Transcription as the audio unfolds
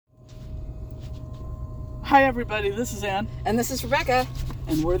Hi, everybody. This is Ann. And this is Rebecca.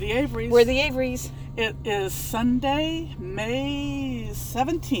 And we're the Averys. We're the Averys. It is Sunday, May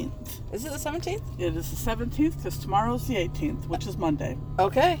 17th. Is it the 17th? It is the 17th because tomorrow's the 18th, which is Monday.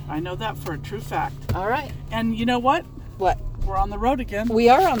 Okay. I know that for a true fact. All right. And you know what? What? We're on the road again. We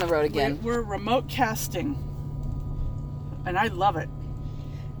are on the road again. We're remote casting. And I love it.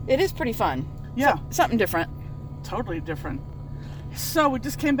 It is pretty fun. Yeah. Something different. Totally different. So we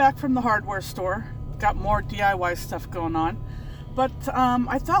just came back from the hardware store. Got more DIY stuff going on. But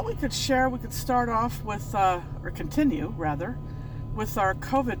I thought we could start off with, or continue rather, with our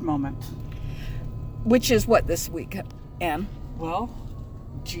COVID moment. Which is what this week, Ann? Well,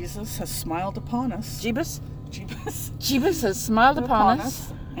 Jesus has smiled upon us. Jeebus has smiled upon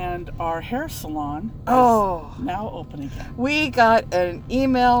us. And our hair salon is now open again. We got an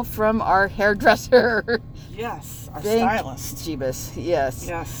email from our hairdresser. Yes, our stylist. Jeebus, yes.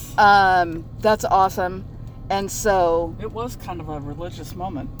 Yes. That's awesome. And so... It was kind of a religious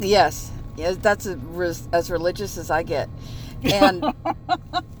moment. Yes. That's as religious as I get. And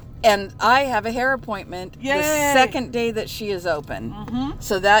and I have a hair appointment the second day that she is open. Mm-hmm.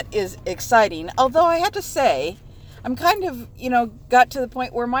 So that is exciting. Although I have to say, I'm kind of, got to the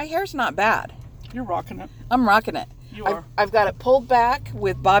point where my hair's not bad. You're rocking it. I'm rocking it. You are. I've got it pulled back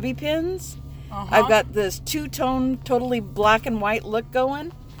with bobby pins. Uh-huh. I've got this two-tone, totally black and white look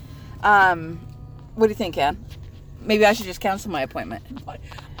going. What do you think, Ann? Maybe I should just cancel my appointment.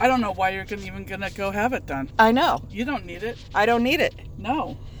 I don't know why you're even going to go have it done. I know. You don't need it. I don't need it.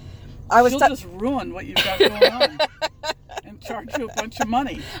 No. She'll just ruin what you've got going on and charge you a bunch of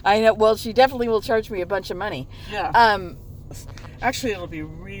money. I know. Well, she definitely will charge me a bunch of money. Yeah. Actually, it'll be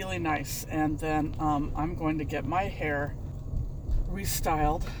really nice. And then I'm going to get my hair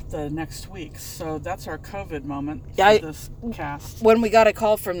restyled the next week. So that's our COVID moment for this cast. When we got a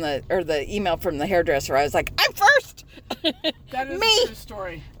call from the email from the hairdresser, I was like, I'm first. That is Me. a true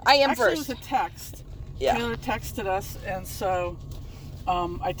story. I am Actually, first. It was a text. Yeah. Taylor texted us, and so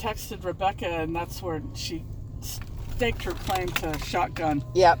I texted Rebecca, and that's where she staked her claim to shotgun.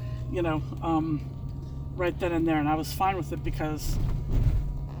 Yep. Right then and there, and I was fine with it because,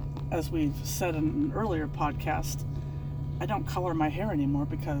 as we've said in an earlier podcast, I don't color my hair anymore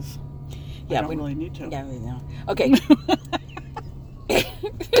because I don't really need to. Yeah, we know. Okay.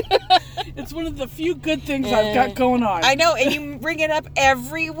 It's one of the few good things I've got going on. I know, and you bring it up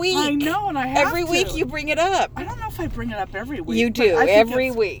every week. I know, and I have every week you bring it up. I don't know if I bring it up every week. You do,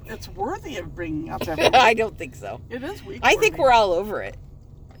 every week. It's worthy of bringing up every week. I don't think so. It is week. I think we're all over it.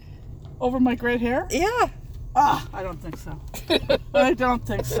 Over my great hair? Yeah. I don't think so. I don't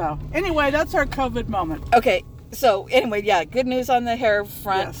think so. Anyway, that's our COVID moment. Okay. So, anyway, good news on the hair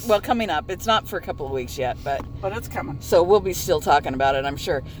front. Yes. Well, coming up. It's not for a couple of weeks yet, but it's coming. So, we'll be still talking about it, I'm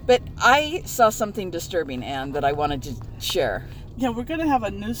sure. But I saw something disturbing, Ann, that I wanted to share. Yeah, we're going to have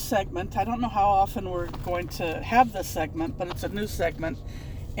a news segment. I don't know how often we're going to have this segment, but it's a news segment.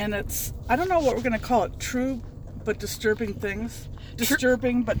 And I don't know what we're going to call it. True but disturbing things.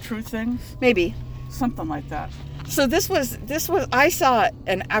 Disturbing but true things. Maybe. Something like that. So this was, I saw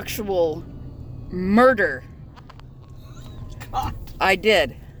an actual murder. God. I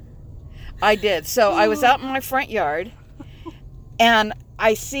did. So I was out in my front yard and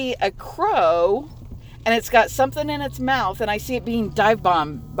I see a crow and it's got something in its mouth and I see it being dive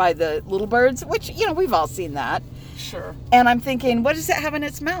bombed by the little birds, which, we've all seen that. Sure. And I'm thinking, what does it have in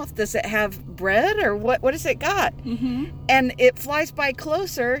its mouth? Does it have bread or what does it got? Mm-hmm. And it flies by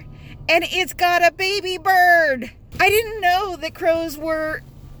closer and it's got a baby bird. I didn't know that crows were,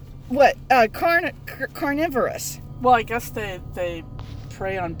 carnivorous. Well, I guess they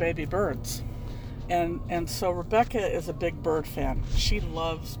prey on baby birds. And so Rebecca is a big bird fan. She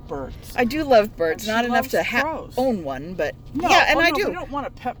loves birds. I do love birds. Not enough to own one, but I do. We don't want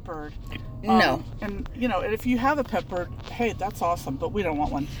a pet bird. No. And, and if you have a pet bird, hey, that's awesome, but we don't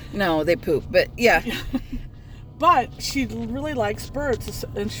want one. No, they poop, but yeah. But she really likes birds,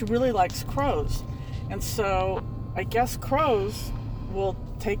 and she really likes crows. And so I guess crows will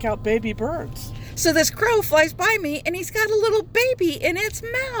take out baby birds. So this crow flies by me, and he's got a little baby in its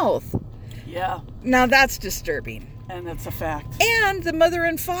mouth. Yeah. Now that's disturbing. And it's a fact. And the mother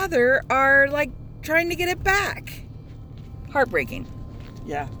and father are, trying to get it back. Heartbreaking.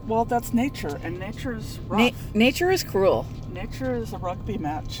 Yeah. Well, that's nature, and nature is rough. Nature is cruel. Nature is a rugby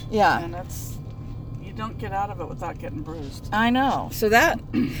match. Yeah. And you don't get out of it without getting bruised. I know. So that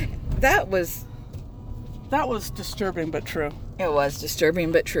was disturbing but true. It was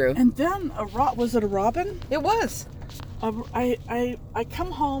disturbing but true. And then was it a robin? It was. I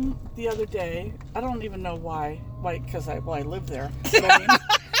come home the other day. I don't even know why. Because I live there. But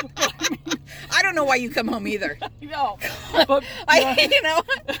I don't know why you come home either. No, but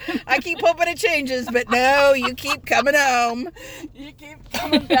I keep hoping it changes, but no, you keep coming home. You keep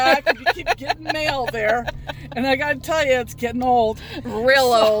coming back, and you keep getting mail there, and I gotta tell you, it's getting old,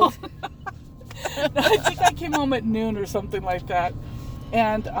 real old. I think I came home at noon or something like that,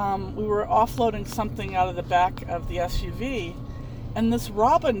 and we were offloading something out of the back of the SUV, and this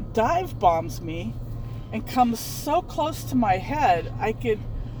robin dive bombs me and comes so close to my head, I could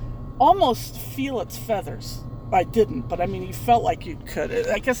almost feel its feathers. I didn't, but I mean, you felt like you could.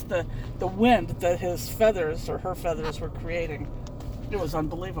 I guess the wind that his feathers or her feathers were creating, it was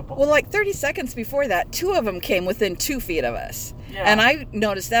unbelievable. Well, like 30 seconds before that, 2 of them came within 2 feet of us. Yeah. And I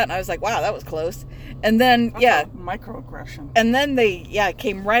noticed that, and I was like, wow, that was close. And then, That's a microaggression. And then they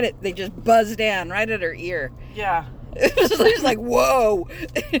came they just buzzed in right at her ear. Yeah. It was just like, whoa.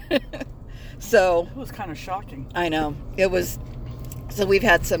 So. It was kind of shocking. I know. It was. So we've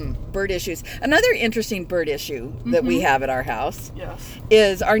had some bird issues. Another interesting bird issue that we have at our house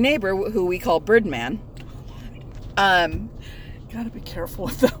is our neighbor, who we call Birdman. Gotta be careful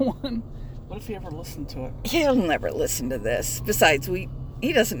with that one. What if he ever listened to it? He'll never listen to this. Besides, he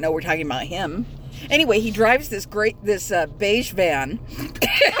doesn't know we're talking about him. Anyway, he drives this beige van.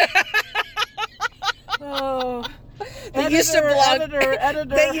 Oh. They used to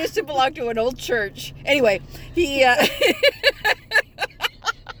belong to an old church. Anyway, he.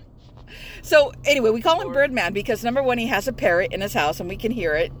 So anyway, we call him Birdman because number one, he has a parrot in his house and we can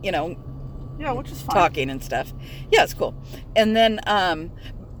hear it, Yeah, which is fine. Talking and stuff. Yeah, it's cool. And then, and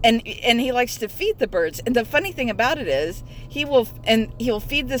he likes to feed the birds. And the funny thing about it is, he'll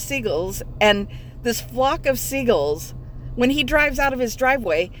feed the seagulls, and this flock of seagulls, when he drives out of his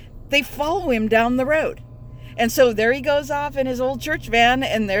driveway, they follow him down the road. And so there he goes off in his old church van,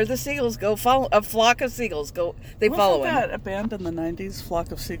 and there the seagulls go. A flock of seagulls go. They follow him. Wasn't that a band in the 90s,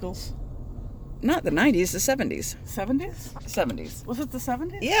 Flock of Seagulls? Not the 90s, the 70s. 70s? 70s. Was it the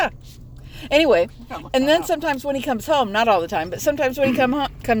 70s? Yeah. Anyway, and then sometimes when he comes home, not all the time, but sometimes when he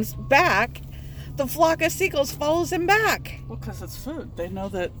comes back, the flock of seagulls follows him back. Well, because it's food. They know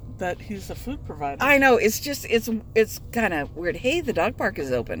that he's a food provider. I know. It's just, it's kind of weird. Hey, the dog park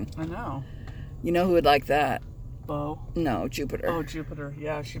is open. I know. You know who would like that? Bo? No, Jupiter. Oh, Jupiter.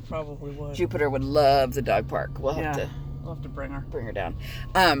 Yeah, she probably would. Jupiter would love the dog park. We'll have to bring her. Bring her down.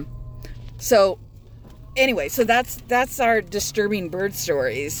 So, anyway, so that's our disturbing bird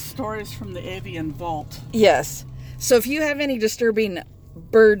stories. Stories from the avian vault. Yes. So if you have any disturbing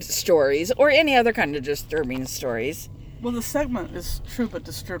bird stories or any other kind of disturbing stories. Well, the segment is true but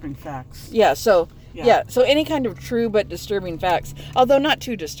disturbing facts. Yeah, so any kind of true but disturbing facts, although not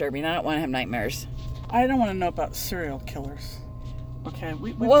too disturbing. I don't want to have nightmares. I don't want to know about serial killers. Okay,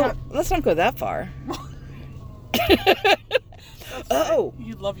 let's not go that far. Oh,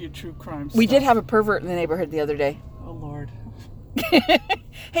 you love your true crime stuff. We did have a pervert in the neighborhood the other day. Oh, Lord. Hey,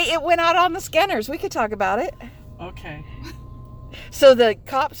 it went out on the scanners. We could talk about it. Okay. So the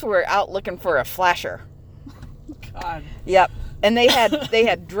cops were out looking for a flasher. God. Yep. And they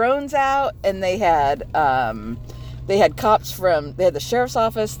had drones out, and they had cops they had the sheriff's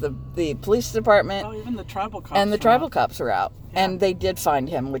office, the police department. Oh, even the tribal cops. And the tribal cops were out. Yeah. And they did find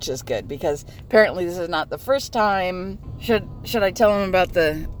him, which is good, because apparently this is not the first time. Should I tell him about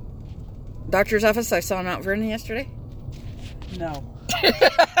the doctor's office I saw in Mount Vernon yesterday? No.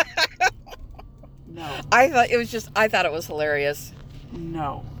 No. I thought it was hilarious.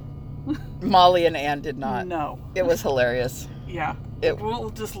 No. Molly and Ann did not. No. It was hilarious. Yeah.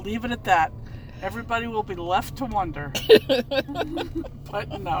 We'll just leave it at that. Everybody will be left to wonder.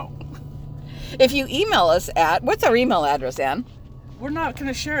 But no. If you email us what's our email address, Ann? We're not going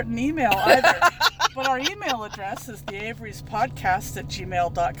to share it in email either. But our email address is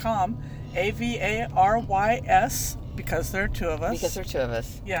theaveryspodcast@gmail.com. AVARYS, because there are 2 of us. Because there are 2 of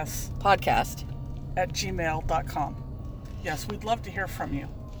us. Yes. Podcast. @gmail.com. Yes, we'd love to hear from you.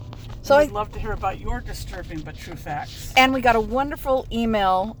 So I'd love to hear about your disturbing but true facts. And we got a wonderful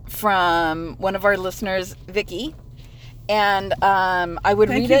email from one of our listeners, Vicki. And I would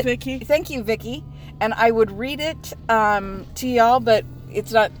read it. Vicki. Thank you, Vicki. And I would read it to y'all, but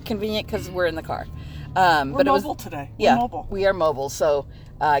it's not convenient because we're in the car. We're mobile today. Yeah, we're mobile. We are mobile, so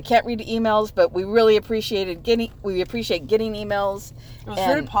I can't read the emails, but we really appreciate getting emails. It was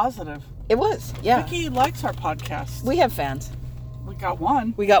very positive. It was, yeah. Vicki likes our podcast. We have fans. We got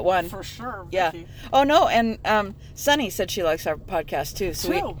one. For sure, Vicki. Yeah. Oh, no, and Sunny said she likes our podcast, too.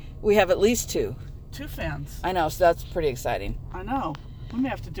 So 2. We have at least 2. 2 fans. I know, so that's pretty exciting. I know. We may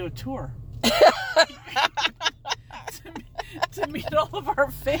have to do a tour. to meet all of our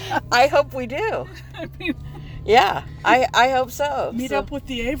fans. I hope we do. I mean, Yeah, I hope so. Meet up with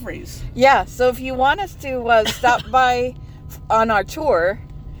the Averys. Yeah, so if you want us to stop by on our tour,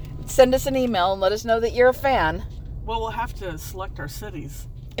 send us an email and let us know that you're a fan. Well, we'll have to select our cities.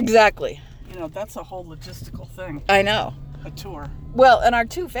 Exactly. That's a whole logistical thing. I know. A tour. Well, and our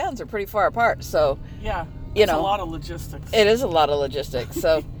two fans are pretty far apart, so... Yeah, it's a lot of logistics. It is a lot of logistics,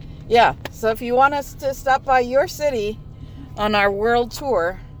 so... Yeah, so if you want us to stop by your city on our world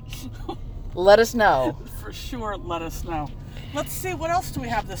tour, let us know. For sure, let us know. Let's see, what else do we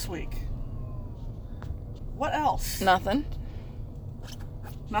have this week? What else? Nothing.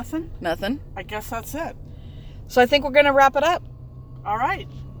 Nothing? Nothing. I guess that's it. So I think we're going to wrap it up. All right.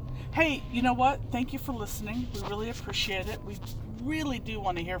 Hey, you know what? Thank you for listening. We really appreciate it. We really do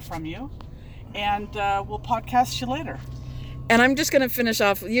want to hear from you. And we'll podcast you later. And I'm just going to finish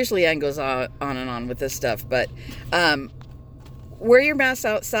off. Usually Ann goes on and on with this stuff. But wear your mask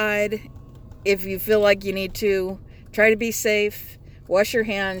outside. If you feel like you need to, try to be safe. Wash your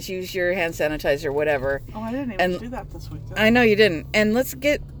hands. Use your hand sanitizer, whatever. Oh, I didn't even do that this week, did I? I know you didn't. And let's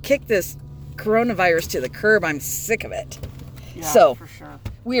kick this coronavirus to the curb. I'm sick of it. Yeah, so, for sure.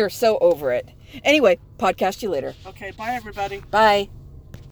 We are so over it. Anyway, podcast you later. Okay, bye everybody. Bye.